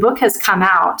since the book has come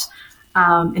out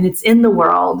and it's in the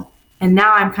world, and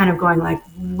now I'm kind of going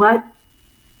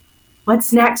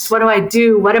what's next? What do I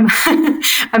do? What am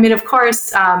I mean, of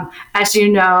course, as you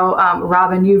know,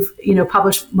 Robin, you've,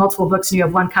 published multiple books and you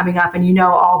have one coming up, and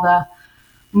all the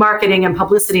marketing and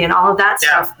publicity and all of that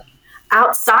stuff.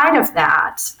 Outside of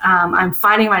that, I'm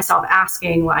finding myself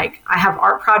asking, I have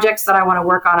art projects that I want to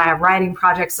work on. I have writing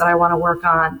projects that I want to work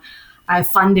on. I have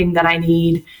funding that I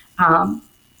need.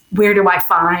 Where do I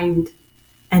find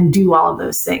and do all of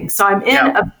those things? So I'm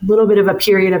in a little bit of a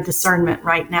period of discernment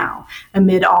right now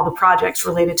amid all the projects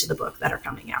related to the book that are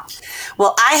coming out.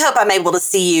 Well, I hope I'm able to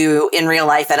see you in real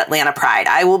life at Atlanta Pride.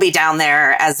 I will be down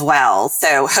there as well.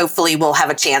 So hopefully we'll have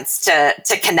a chance to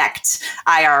connect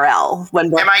IRL.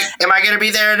 Am I going to be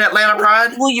there at Atlanta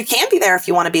Pride? Well, you can be there if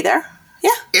you want to be there. Yeah.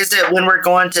 Is it when we're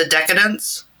going to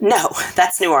Decadence? No,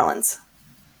 that's New Orleans.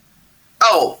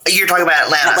 Oh, you're talking about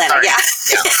Atlanta. Sorry. Yeah.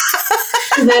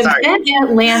 The event in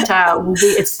Atlanta will be,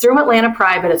 it's through Atlanta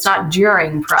Pride, but it's not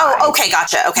during Pride. Oh, okay.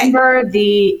 Gotcha. Okay. November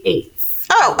the 8th.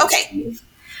 Oh, okay.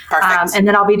 Perfect. And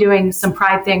then I'll be doing some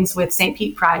Pride things with St.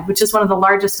 Pete Pride, which is one of the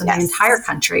largest in the entire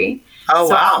country. Oh,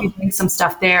 so wow. I'll be doing some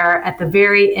stuff there at the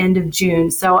very end of June.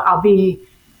 So I'll be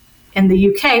in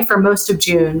the UK for most of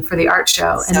June for the art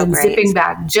show, and then zipping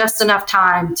back just enough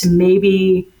time to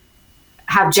maybe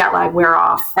have jet lag wear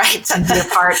off, right, and be a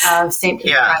part of St.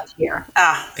 Pete Pride here.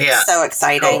 So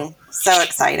exciting. Cool. So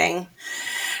exciting.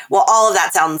 Well, all of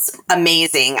that sounds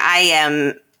amazing. I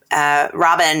am,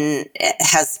 Robin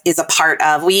is a part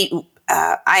of,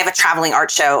 I have a traveling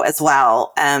art show as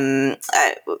well. An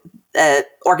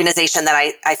organization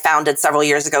that I founded several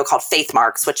years ago called Faith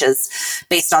Marks, which is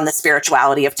based on the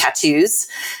spirituality of tattoos.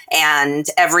 And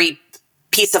every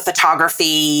piece of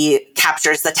photography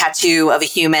captures the tattoo of a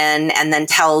human and then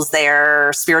tells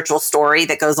their spiritual story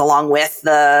that goes along with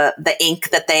the ink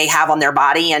that they have on their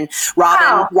body. And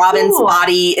Robin's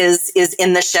body is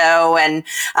in the show, and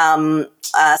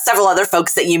several other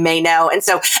folks that you may know. And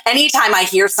so anytime I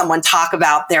hear someone talk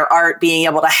about their art being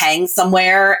able to hang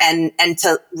somewhere and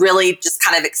to really just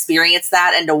kind of experience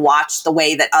that and to watch the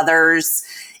way that others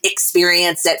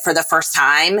experience it for the first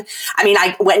time. I mean,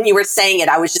 when you were saying it,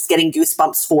 I was just getting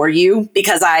goosebumps for you,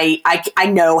 because I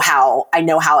know how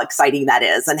exciting that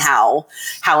is and how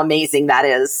amazing that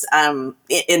is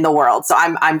in the world. So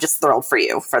I'm just thrilled for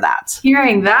you for that.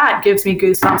 Hearing that gives me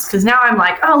goosebumps, because now I'm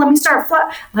like, let me start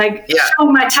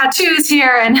showing my tattoos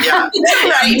here and your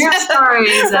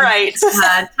stories, and, right?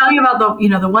 Tell you about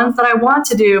the ones that I want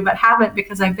to do but haven't,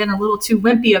 because I've been a little too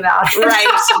wimpy about it. Right.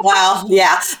 Well,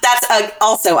 yeah, that's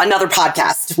also another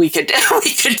podcast we could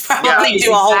probably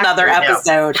do a whole nother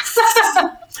episode.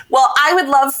 Yeah. Well, I would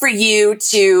love for you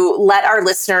to let our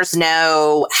listeners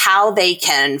know how they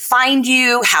can find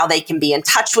you, how they can be in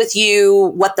touch with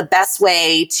you, what the best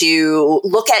way to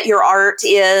look at your art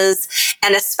is,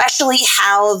 and especially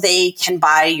how they can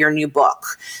buy your new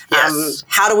book. Yes.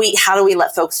 How do we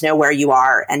let folks know where you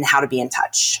are and how to be in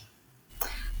touch?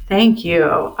 Thank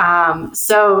you.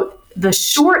 So the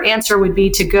short answer would be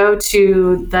to go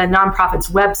to the nonprofit's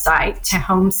website,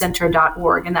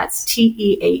 tehomcenter.org, and that's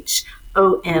TEHOM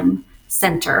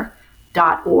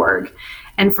center.org.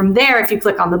 And from there, if you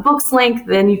click on the books link,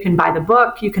 then you can buy the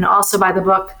book. You can also buy the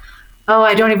book.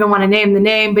 I don't even want to name the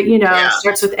name, but it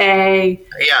starts with A.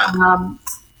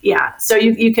 Yeah. So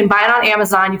you can buy it on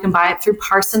Amazon. You can buy it through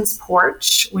Parsons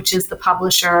Porch, which is the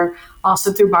publisher,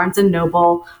 also through Barnes &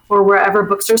 Noble, or wherever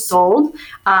books are sold.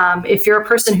 If you're a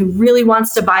person who really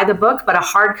wants to buy the book, but a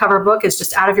hardcover book is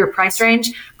just out of your price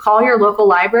range, call your local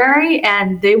library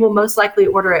and they will most likely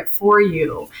order it for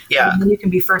you. Yeah. And then you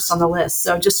can be first on the list.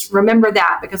 So just remember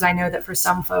that, because I know that for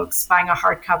some folks, buying a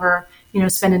hardcover,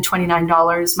 spending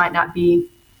 $29 might not be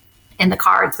in the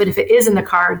cards. But if it is in the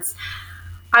cards,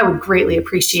 I would greatly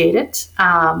appreciate it.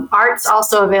 Art's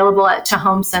also available at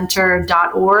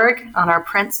tehomcenter.org on our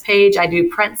prints page. I do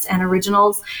prints and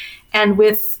originals. And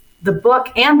with the book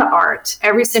and the art,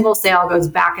 every single sale goes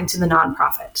back into the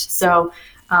nonprofit. So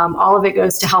all of it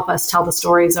goes to help us tell the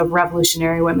stories of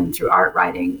revolutionary women through art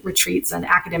writing retreats and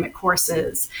academic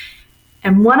courses.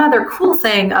 And one other cool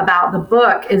thing about the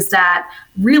book is that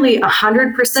really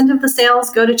 100% of the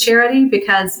sales go to charity,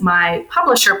 because my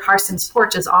publisher, Parsons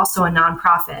Porch, is also a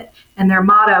nonprofit, and their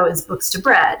motto is Books to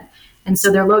Bread. And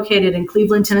so they're located in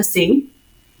Cleveland, Tennessee.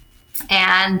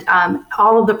 And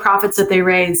all of the profits that they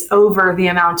raise over the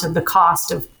amount of the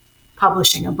cost of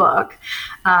publishing a book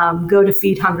go to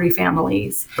feed hungry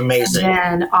families. Amazing.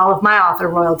 And then all of my author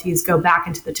royalties go back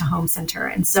into the Tehom Center.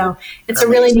 And so it's a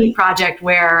really neat project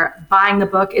where buying the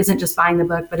book isn't just buying the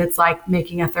book, but it's like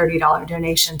making a $30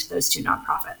 donation to those two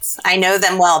nonprofits. I know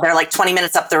them well. They're like 20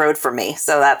 minutes up the road from me.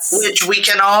 So that's... Which we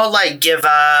can all give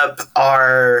up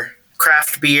our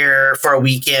craft beer for a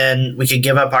weekend. We could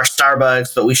give up our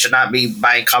Starbucks, but we should not be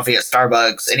buying coffee at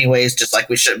Starbucks anyways, just like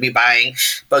we shouldn't be buying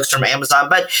books from Amazon.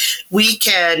 But we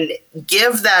can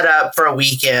give that up for a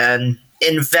weekend,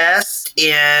 invest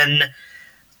in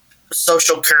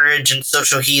social courage and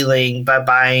social healing by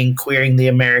buying Queering the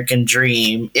American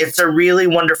Dream. It's a really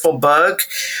wonderful book.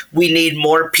 We need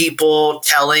more people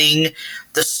telling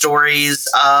the stories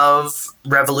of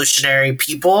revolutionary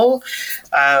people.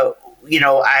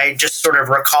 I just sort of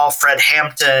recall Fred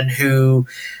Hampton, who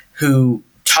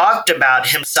talked about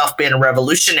himself being a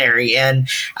revolutionary, and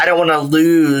I don't want to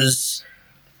lose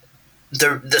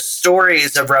the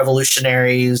stories of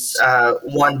revolutionaries.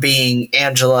 One being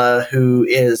Angela, who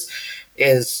is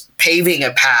paving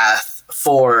a path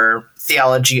for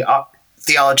theology, art,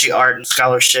 and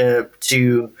scholarship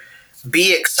to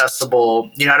be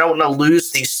accessible. I don't want to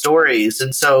lose these stories,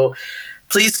 and so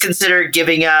please consider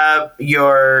giving up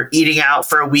your eating out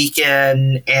for a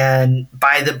weekend and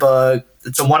buy the book.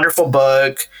 It's a wonderful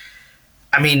book.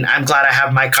 I mean, I'm glad I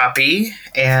have my copy,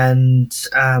 and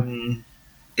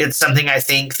it's something I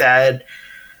think that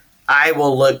I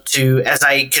will look to as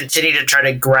I continue to try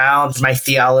to ground my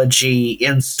theology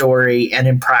in story and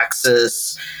in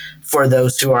praxis for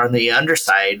those who are on the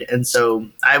underside. And so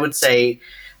I would say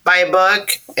buy a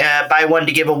book, buy one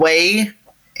to give away,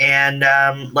 and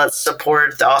let's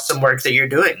support the awesome work that you're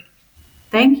doing.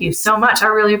 Thank you so much. I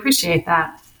really appreciate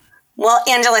that. Well,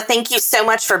 Angela, thank you so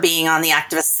much for being on the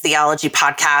Activist Theology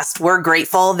podcast. We're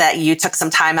grateful that you took some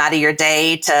time out of your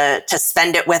day to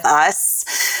spend it with us.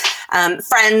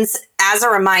 Friends, as a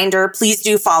reminder, please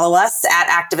do follow us at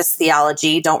Activist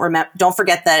Theology. Don't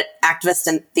forget that Activist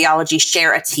and Theology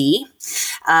share a T.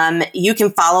 You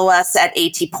can follow us at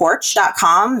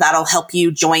atporch.com. That'll help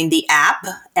you join the app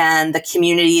and the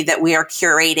community that we are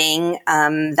curating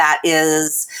that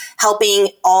is helping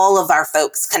all of our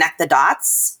folks connect the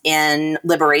dots in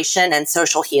liberation and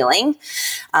social healing.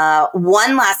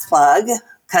 One last plug,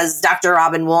 because Dr.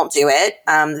 Robin won't do it.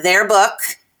 Their book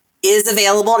is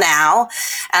available now.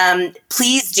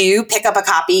 Please do pick up a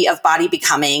copy of Body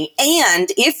Becoming. And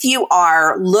if you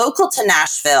are local to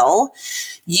Nashville,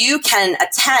 you can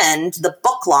attend the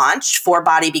book launch for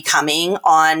Body Becoming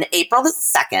on April the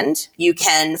 2nd. You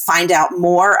can find out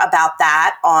more about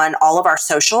that on all of our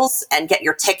socials and get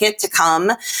your ticket to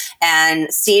come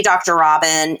and see Dr.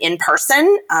 Robin in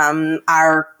person.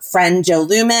 Our friend Joe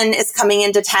Lumen is coming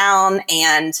into town,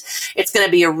 and it's going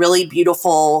to be a really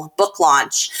beautiful book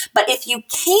launch. But if you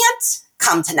can't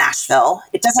come to Nashville,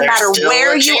 it doesn't matter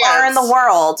where you are in the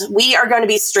world, we are going to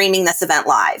be streaming this event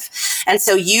live. And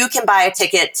so you can buy a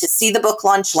ticket to see the book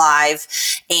launch live.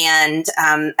 And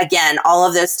again, all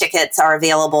of those tickets are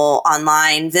available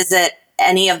online. Visit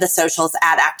any of the socials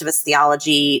at Activist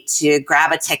Theology to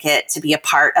grab a ticket to be a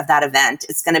part of that event.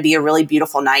 It's going to be a really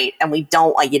beautiful night, and we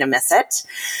don't want you to miss it.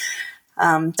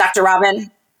 Dr. Robin?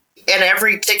 And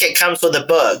every ticket comes with a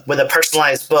book, with a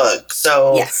personalized book.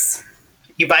 So yes,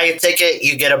 you buy a ticket,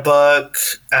 you get a book.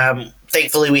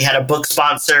 Thankfully, we had a book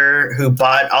sponsor who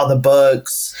bought all the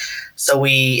books. So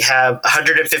we have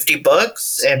 150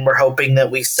 books, and we're hoping that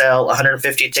we sell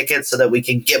 150 tickets so that we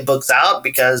can get books out,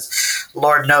 because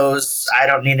Lord knows I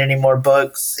don't need any more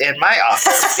books in my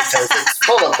office because it's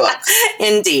full of books.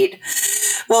 Indeed.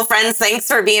 Well, friends, thanks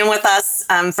for being with us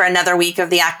for another week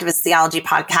of the Activist Theology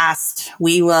podcast.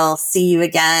 We will see you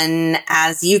again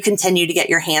as you continue to get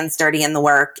your hands dirty in the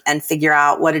work and figure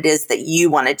out what it is that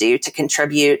you want to do to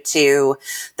contribute to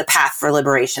the path for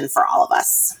liberation for all of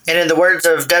us. And in the words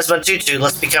of Desmond Tutu,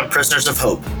 let's become prisoners of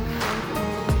hope.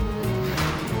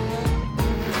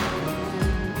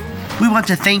 We want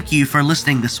to thank you for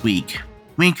listening this week.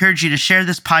 We encourage you to share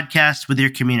this podcast with your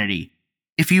community.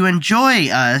 If you enjoy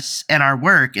us and our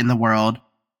work in the world,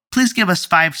 please give us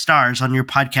 5 stars on your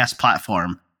podcast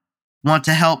platform. Want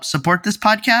to help support this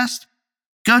podcast?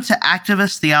 Go to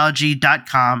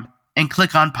activisttheology.com and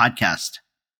click on podcast.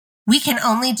 We can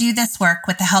only do this work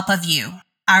with the help of you,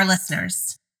 our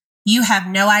listeners. You have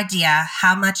no idea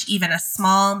how much even a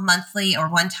small monthly or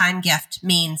one-time gift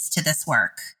means to this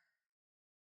work.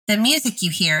 The music you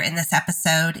hear in this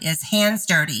episode is Hands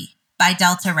Dirty by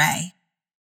Delta Ray.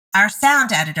 Our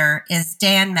sound editor is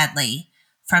Dan Medley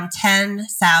from 10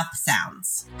 South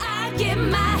Sounds. I get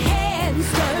my hands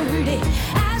dirty.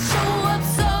 I show up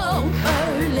so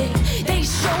early. They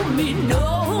show me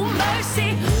no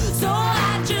mercy. So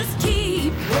I just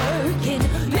keep working.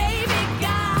 Maybe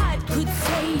God could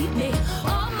save me.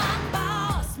 Or my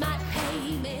boss might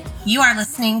pay me. You are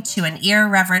listening to an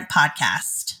Irreverent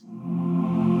podcast.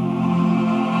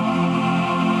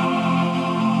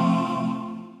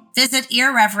 Visit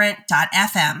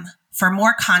irreverent.fm for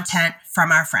more content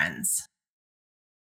from our friends.